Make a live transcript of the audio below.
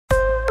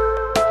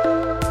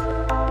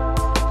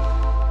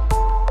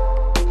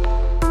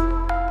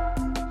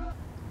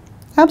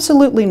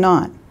Absolutely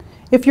not.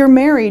 If you're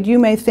married, you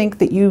may think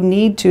that you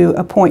need to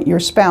appoint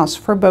your spouse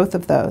for both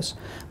of those.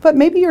 But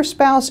maybe your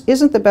spouse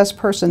isn't the best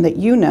person that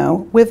you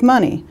know with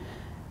money.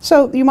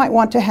 So you might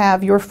want to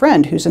have your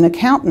friend who's an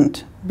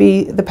accountant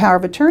be the power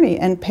of attorney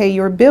and pay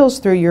your bills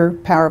through your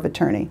power of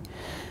attorney.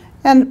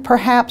 And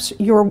perhaps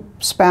your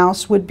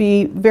spouse would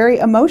be very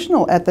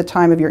emotional at the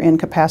time of your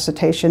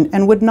incapacitation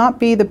and would not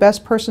be the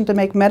best person to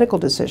make medical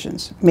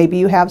decisions. Maybe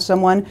you have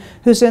someone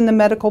who's in the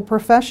medical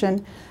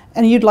profession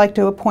and you'd like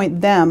to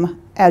appoint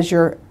them as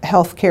your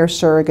healthcare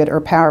surrogate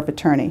or power of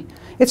attorney.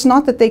 It's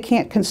not that they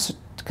can't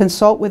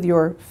consult with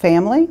your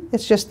family,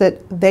 it's just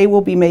that they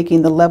will be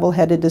making the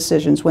level-headed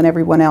decisions when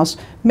everyone else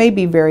may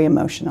be very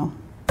emotional.